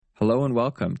Hello and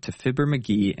welcome to Fibber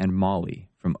McGee and Molly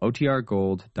from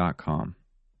OTRGold.com.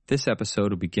 This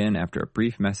episode will begin after a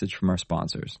brief message from our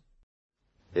sponsors.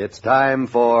 It's time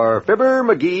for Fibber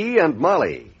McGee and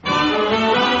Molly.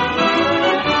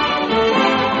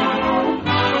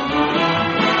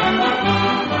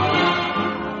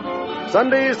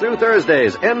 Sundays through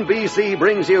Thursdays, NBC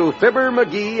brings you Fibber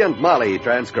McGee and Molly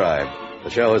transcribed. The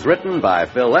show is written by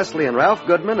Phil Leslie and Ralph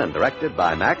Goodman and directed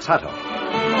by Max Hutto.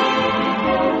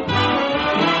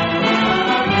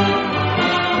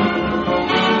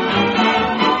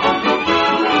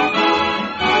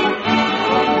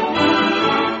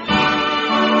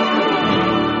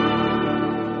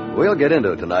 We'll get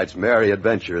into tonight's merry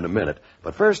adventure in a minute,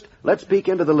 but first, let's peek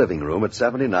into the living room at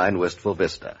 79 Wistful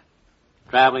Vista.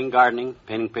 Traveling, gardening,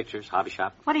 painting pictures, hobby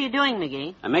shop. What are you doing,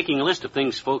 McGee? I'm making a list of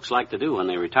things folks like to do when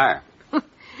they retire.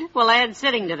 Well, add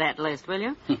sitting to that list, will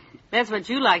you? That's what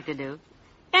you like to do.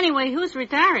 Anyway, who's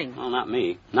retiring? Well, not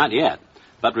me. Not yet.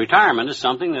 But retirement is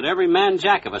something that every man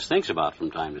jack of us thinks about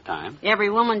from time to time. Every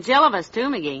woman Jill of us, too,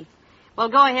 McGee. Well,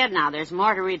 go ahead now. There's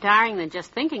more to retiring than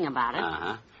just thinking about it.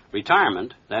 Uh-huh.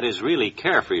 Retirement, that is really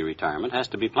carefree retirement, has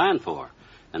to be planned for.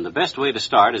 And the best way to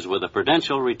start is with a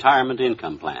Prudential Retirement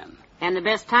Income Plan. And the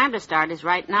best time to start is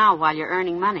right now while you're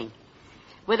earning money.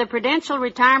 With a Prudential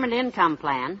Retirement Income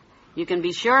Plan, you can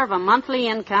be sure of a monthly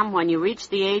income when you reach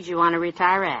the age you want to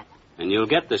retire at. And you'll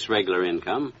get this regular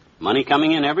income, money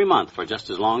coming in every month for just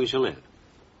as long as you live.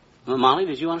 Well, Molly,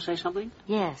 did you want to say something?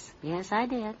 Yes, I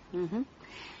did. Mm-hmm.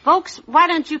 Folks, why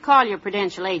don't you call your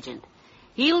Prudential agent?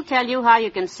 He'll tell you how you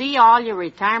can see all your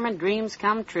retirement dreams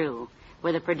come true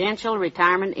with a Prudential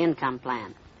Retirement Income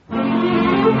Plan.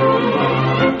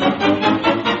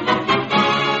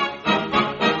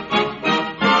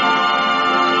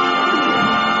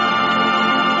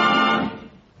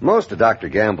 Most of Dr.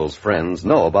 Gamble's friends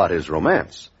know about his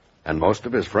romance, and most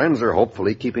of his friends are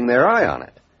hopefully keeping their eye on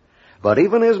it. But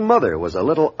even his mother was a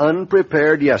little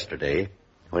unprepared yesterday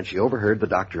when she overheard the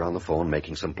doctor on the phone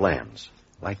making some plans,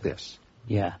 like this.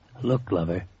 Yeah, look,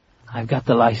 lover, I've got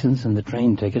the license and the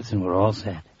train tickets and we're all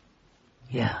set.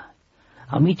 Yeah,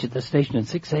 I'll meet you at the station at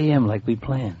 6 a.m. like we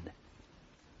planned.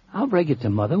 I'll break it to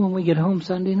Mother when we get home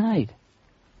Sunday night.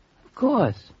 Of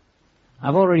course.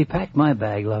 I've already packed my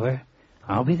bag, lover.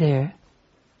 I'll be there.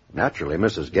 Naturally,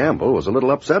 Mrs. Gamble was a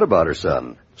little upset about her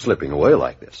son slipping away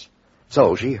like this.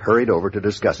 So she hurried over to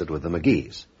discuss it with the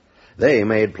McGees. They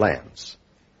made plans.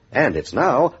 And it's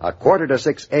now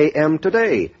 5:45 a.m.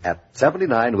 today at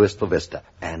 79 Wistful Vista.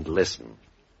 And listen.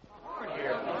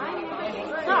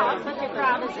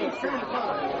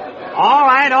 All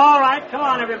right. Come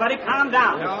on, everybody. Calm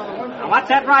down. Now, what's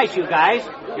that rice, you guys?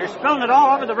 You're spilling it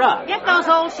all over the rug. Get those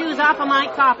old shoes off of my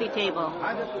coffee table.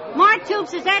 Mart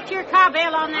Toops, is that your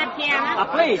cowbell on that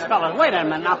piano? Please, fellas, wait a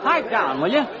minute. Now, pipe down,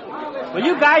 will you? Will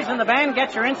you guys in the band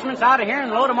get your instruments out of here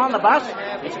and load them on the bus?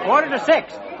 It's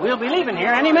 5:45. We'll be leaving here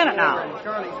any minute now.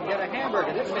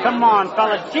 Come on,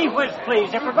 fellas. Gee whiz,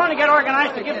 please. If we're going to get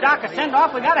organized to give Doc a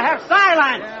send-off, we got to have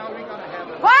silence.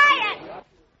 Quiet!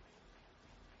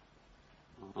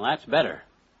 Well, that's better.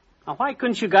 Now, why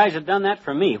couldn't you guys have done that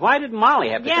for me? Why did Molly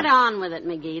have to Get on with it,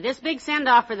 McGee. This big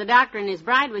send-off for the doctor and his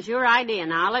bride was your idea.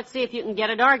 Now, let's see if you can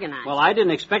get it organized. Well, I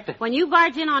didn't expect it. When you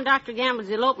barge in on Dr. Gamble's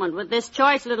elopement with this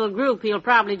choice little group, he'll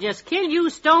probably just kill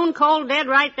you stone cold dead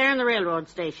right there in the railroad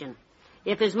station.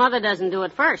 If his mother doesn't do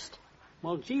it first.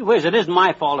 Well, gee whiz, it isn't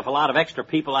my fault if a lot of extra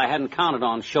people I hadn't counted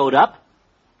on showed up.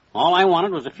 All I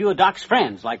wanted was a few of Doc's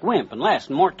friends, like Wimp and Les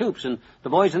and Mort Toops and the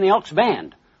boys in the Elks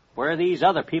band. Where these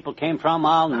other people came from,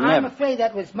 I'll never... I'm afraid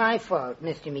that was my fault,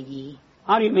 Mr. McGee.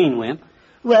 How do you mean, Wimp?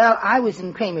 Well, I was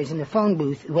in Kramer's in the phone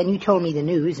booth when you told me the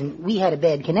news, and we had a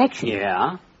bad connection.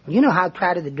 Yeah? You know how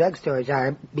crowded the drugstores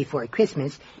are before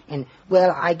Christmas, and,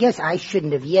 well, I guess I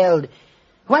shouldn't have yelled,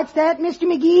 "What's that, Mr.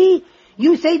 McGee?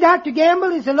 You say Dr.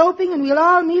 Gamble is eloping and we'll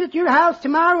all meet at your house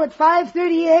tomorrow at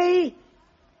 5:30, eh?"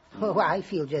 Oh, I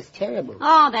feel just terrible.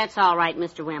 Oh, that's all right,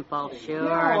 Mr. Wimple. Sure,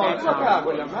 that's all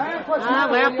right.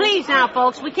 Well, please now,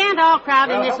 folks, we can't all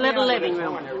crowd in this little living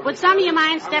room. Would some of you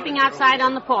mind stepping outside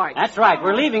on the porch? That's right.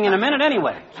 We're leaving in a minute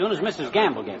anyway, as soon as Mrs.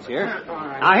 Gamble gets here.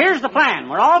 Now, here's the plan.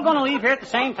 We're all going to leave here at the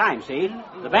same time, see?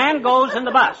 The band goes in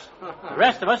the bus. The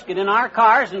rest of us get in our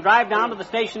cars and drive down to the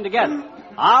station together.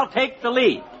 I'll take the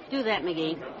lead. Do that,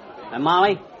 McGee. And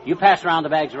Molly, you pass around the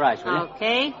bags of rice, will you?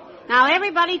 Okay. Now,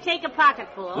 everybody take a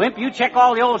pocketful. Wimp, you check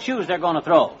all the old shoes they're going to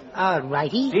throw. All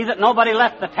righty. See that nobody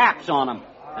left the taps on them.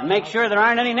 And make sure there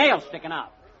aren't any nails sticking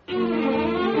out.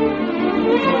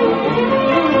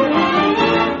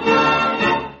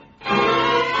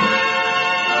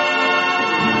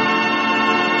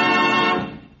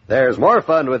 There's more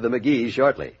fun with the McGees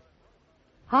shortly.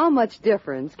 How much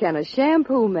difference can a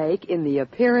shampoo make in the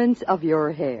appearance of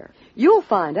your hair? You'll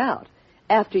find out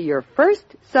after your first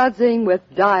sudsing with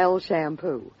Dial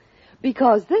shampoo.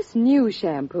 Because this new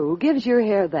shampoo gives your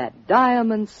hair that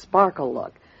diamond sparkle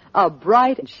look, a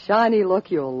bright and shiny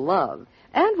look you'll love.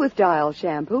 And with Dial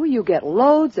shampoo, you get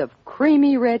loads of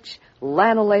creamy, rich,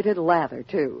 lanolated lather,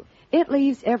 too. It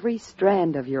leaves every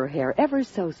strand of your hair ever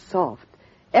so soft,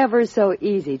 ever so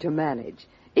easy to manage,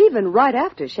 even right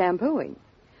after shampooing.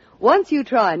 Once you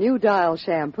try new Dial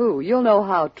shampoo, you'll know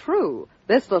how true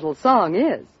this little song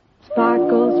is.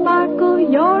 Sparkle, sparkle,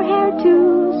 your hair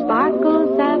too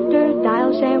sparkles after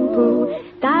Dial shampoo.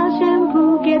 Dial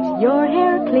shampoo gets your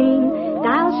hair clean.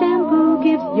 Dial shampoo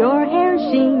gives your hair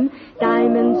sheen.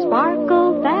 Diamond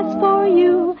sparkle, that's for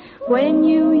you when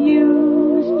you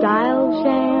use Dial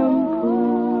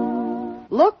shampoo.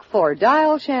 Look for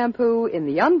Dial shampoo in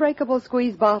the unbreakable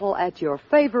squeeze bottle at your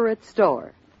favorite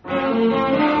store.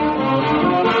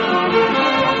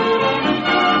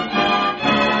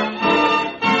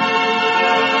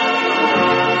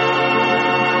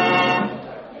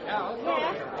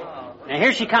 Now,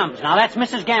 here she comes. Now, that's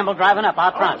Mrs. Gamble driving up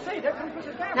out front.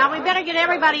 Now, we better get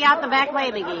everybody out the back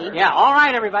way, McGee. Yeah, all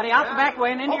right, everybody, out the back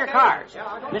way and into your cars.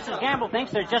 Mrs. Gamble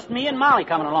thinks there's just me and Molly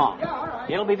coming along.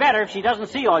 It'll be better if she doesn't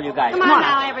see all you guys. Come on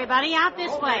now, everybody, out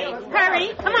this way.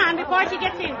 Hurry, come on, before she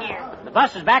gets in here. The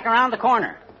bus is back around the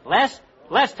corner. Les,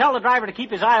 tell the driver to keep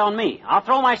his eye on me. I'll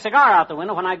throw my cigar out the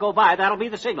window when I go by. That'll be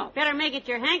the signal. Better make it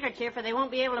your handkerchief or they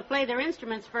won't be able to play their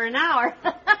instruments for an hour.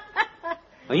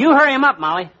 Well, you hurry him up,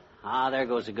 Molly. Ah, there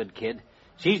goes a good kid.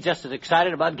 She's just as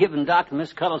excited about giving Doc and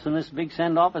Miss Cuddleson this big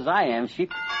send-off as I am.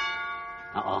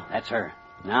 Uh-oh, that's her.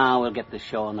 Now we'll get this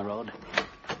show on the road.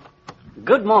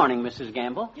 Good morning, Mrs.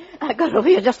 Gamble. I got over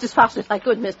here just as fast as I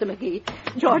could, Mr. McGee.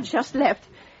 George just left.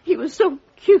 He was so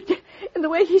cute, and the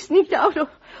way he sneaked out.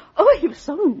 Oh, he was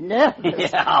so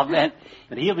nervous. Yeah, I'll bet.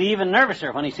 But he'll be even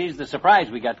nervouser when he sees the surprise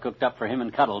we got cooked up for him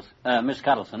and Miss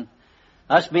Cuddleson.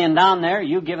 Us being down there,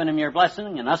 you giving him your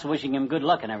blessing, and us wishing him good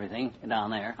luck and everything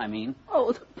down there, I mean.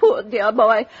 Oh, the poor dear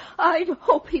boy. I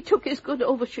hope he took his good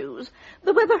overshoes.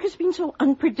 The weather has been so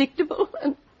unpredictable,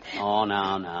 and... Oh,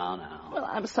 now. Well,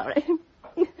 I'm sorry.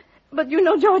 But you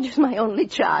know George is my only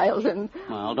child, and...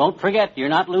 Well, don't forget, you're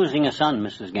not losing a son,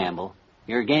 Mrs. Gamble.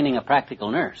 You're gaining a practical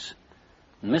nurse.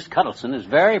 And Miss Cuddleson is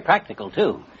very practical,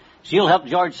 too. She'll help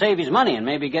George save his money and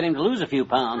maybe get him to lose a few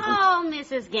pounds. Oh,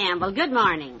 Mrs. Gamble, good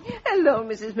morning. Hello,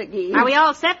 Mrs. McGee. Are we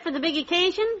all set for the big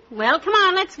occasion? Well, come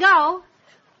on, let's go.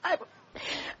 I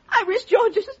wish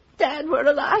George's dad were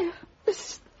alive.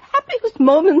 The happiest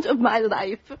moment of my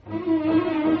life.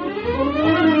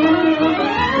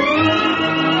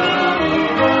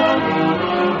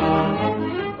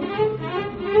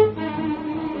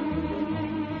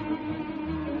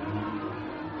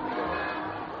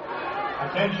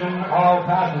 Attention all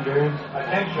passengers,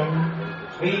 attention.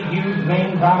 Speed Hughes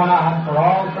main promenade for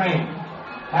all trains.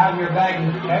 Have your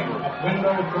baggage checked at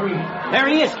window 3. There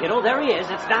he is, kiddo, there he is.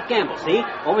 That's Doc Gamble, see?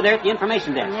 Over there at the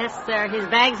information desk. Yes, sir. His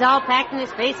bag's all packed and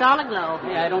his face all aglow.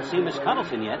 Yeah, I don't see Miss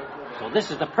Cuddleson yet. So this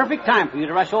is the perfect time for you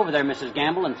to rush over there, Mrs.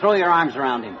 Gamble, and throw your arms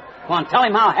around him. Come on, tell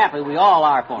him how happy we all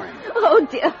are for him. Oh,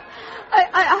 dear.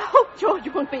 I hope George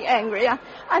won't be angry. I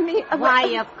mean...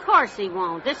 Why, of course he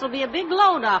won't. This'll be a big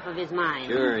load off of his mind.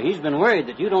 Sure, he's been worried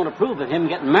that you don't approve of him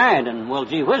getting married, and, well,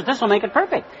 gee whiz, this'll make it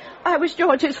perfect. I wish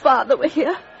George's father were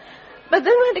here. But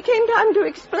then when it came time to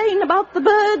explain about the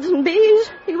birds and bees,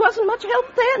 he wasn't much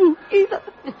help then, either.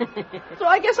 So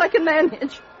I guess I can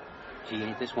manage. Gee,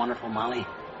 ain't this wonderful, Molly?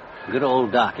 Good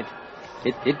old Doc.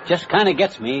 It just kind of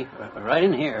gets me right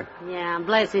in here. Yeah,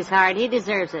 bless his heart. He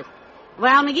deserves it.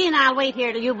 Well, McGee and I'll wait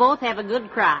here till you both have a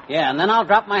good cry. Yeah, and then I'll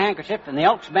drop my handkerchief and the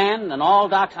Elks Band and all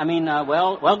Doc's...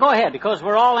 well, go ahead, because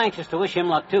we're all anxious to wish him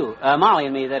luck, too. Molly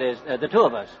and me, that is, the two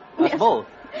of us. Us both.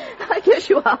 I guess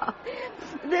you are.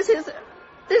 This is a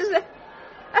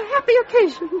happy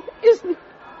occasion, isn't it?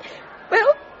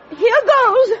 Well, here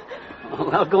goes.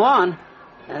 Well, go on.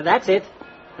 That's it.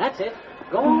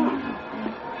 Go on.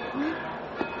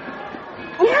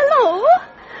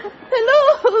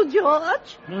 Hello,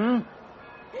 George.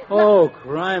 Oh,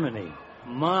 criminy.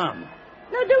 Mom.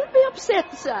 Now, don't be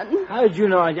upset, son. How did you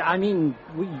know? I mean,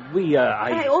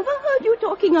 I overheard you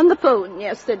talking on the phone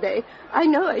yesterday. I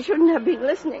know I shouldn't have been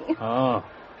listening. Oh.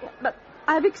 But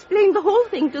I've explained the whole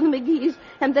thing to the McGees,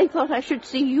 and they thought I should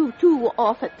see you two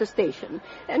off at the station.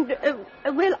 And,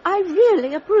 well, I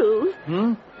really approve.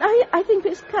 I think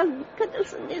Miss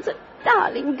Cuddleson is a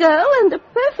darling girl and a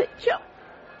perfect shot.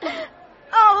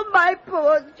 Oh, my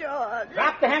poor George.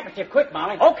 Drop the handkerchief quick,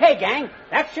 Molly. Okay, gang.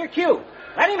 That's your cue.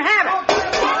 Let him have it.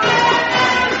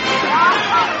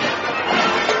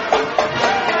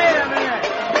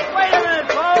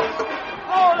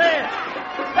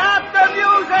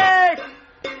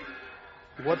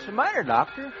 What's the matter,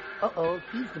 Doctor? Uh-oh,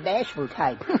 he's the bashful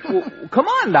type. Well, come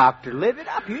on, Doctor, live it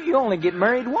up. You only get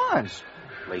married once.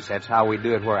 At least that's how we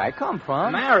do it where I come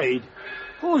from. Married?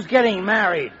 Who's getting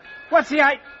married? What's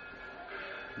the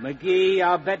McGee,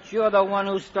 I'll bet you're the one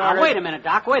who started... Now, wait a minute,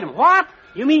 Doc, wait a minute. What?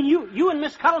 You mean you and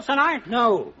Miss Cuddleson aren't?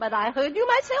 No. But I heard you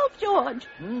myself, George.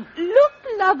 Look,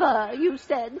 lover, you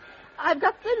said. I've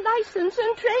got the license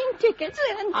and train tickets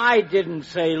and... I didn't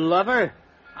say lover.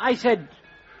 I said...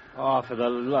 Oh, for the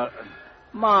love...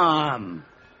 Mom,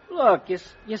 look,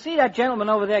 you see that gentleman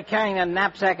over there carrying that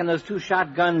knapsack and those 2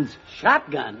 shotguns?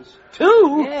 Shotguns?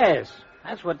 2? Yes.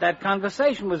 That's what that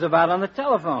conversation was about on the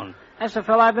telephone. That's the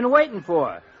fellow I've been waiting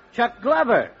for. Chuck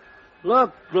Glover.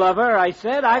 Look, Glover, I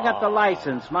said, I got the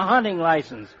license, my hunting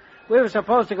license. We were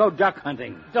supposed to go duck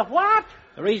hunting. The what?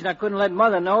 The reason I couldn't let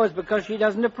Mother know is because she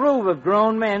doesn't approve of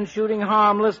grown men shooting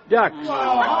harmless ducks.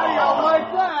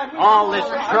 All this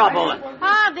trouble.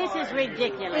 Oh, this is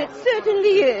ridiculous. It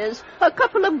certainly is. A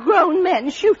couple of grown men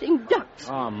shooting ducks.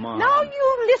 Oh, Mom. Now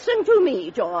you listen to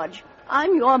me, George.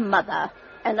 I'm your mother.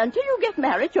 And until you get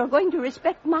married, you're going to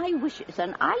respect my wishes.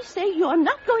 And I say you're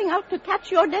not going out to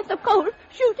catch your death of cold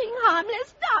shooting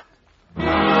harmless ducks.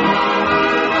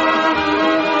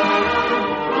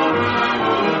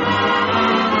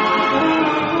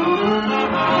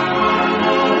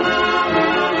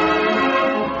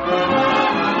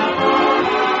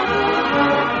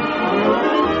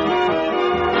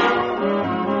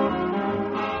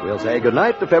 We'll say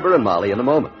goodnight to Fibber and Molly in a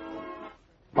moment.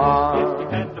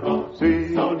 Dependable,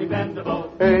 so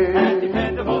dependable, as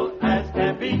dependable as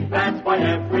can be. That's why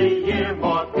every year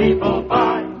more people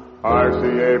buy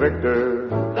RCA Victor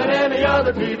than any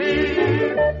other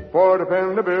TV for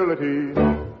dependability.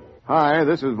 Hi,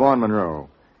 this is Vaughn Monroe.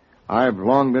 I've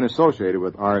long been associated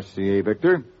with RCA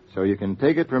Victor, so you can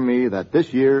take it from me that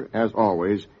this year, as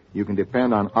always, you can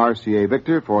depend on RCA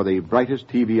Victor for the brightest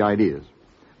TV ideas.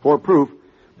 For proof,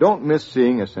 don't miss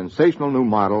seeing a sensational new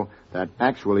model that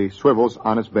actually swivels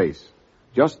on its base.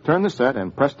 Just turn the set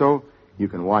and presto, you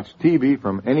can watch TV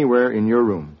from anywhere in your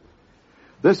room.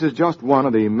 This is just one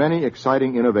of the many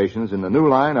exciting innovations in the new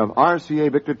line of RCA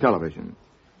Victor television.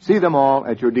 See them all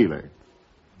at your dealer.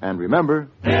 And remember,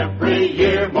 every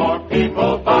year more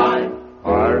people buy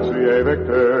RCA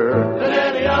Victor than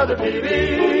any other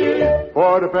TV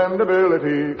for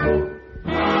dependability.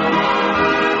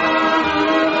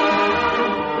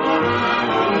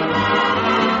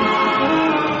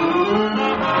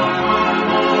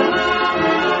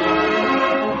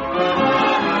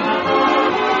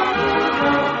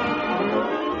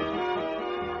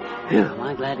 Am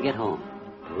I glad to get home.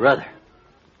 Brother,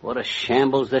 what a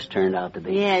shambles this turned out to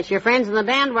be. Yes, your friends in the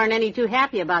band weren't any too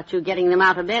happy about you getting them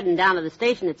out of bed and down to the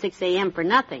station at 6 a.m. for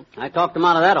nothing. I talked them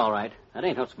out of that all right. That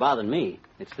ain't what's bothering me.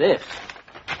 It's this.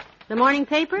 The morning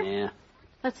paper? Yeah.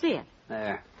 Let's see it.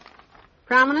 There.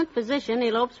 Prominent physician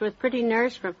elopes with pretty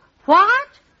nurse from... What?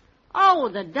 Oh,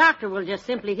 the doctor will just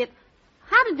simply hit...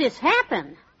 How did this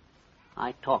happen?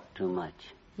 I talk too much.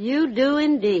 You do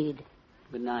indeed.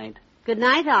 Good night. Good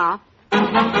night, all.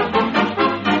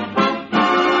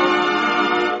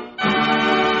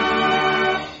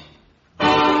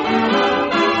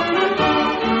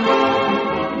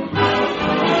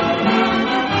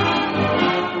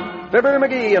 Fibber,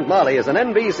 McGee, and Molly is an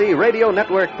NBC Radio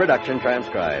Network production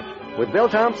transcribed, with Bill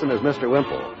Thompson as Mr.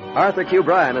 Wimple, Arthur Q.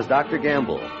 Bryan as Dr.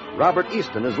 Gamble, Robert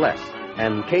Easton as Les,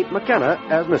 and Kate McKenna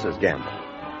as Mrs. Gamble.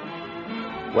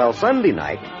 Well, Sunday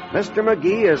night, Mr.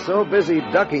 McGee is so busy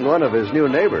ducking one of his new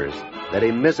neighbors that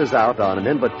he misses out on an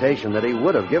invitation that he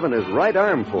would have given his right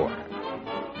arm for.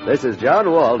 This is John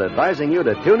Wald advising you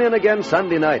to tune in again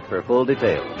Sunday night for full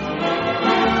details.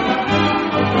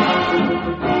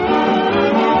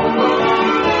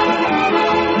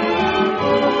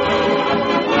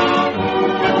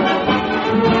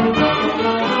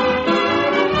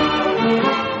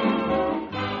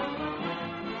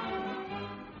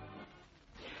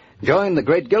 Join the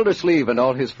great Gildersleeve and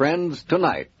all his friends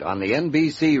tonight on the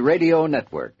NBC Radio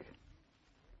Network.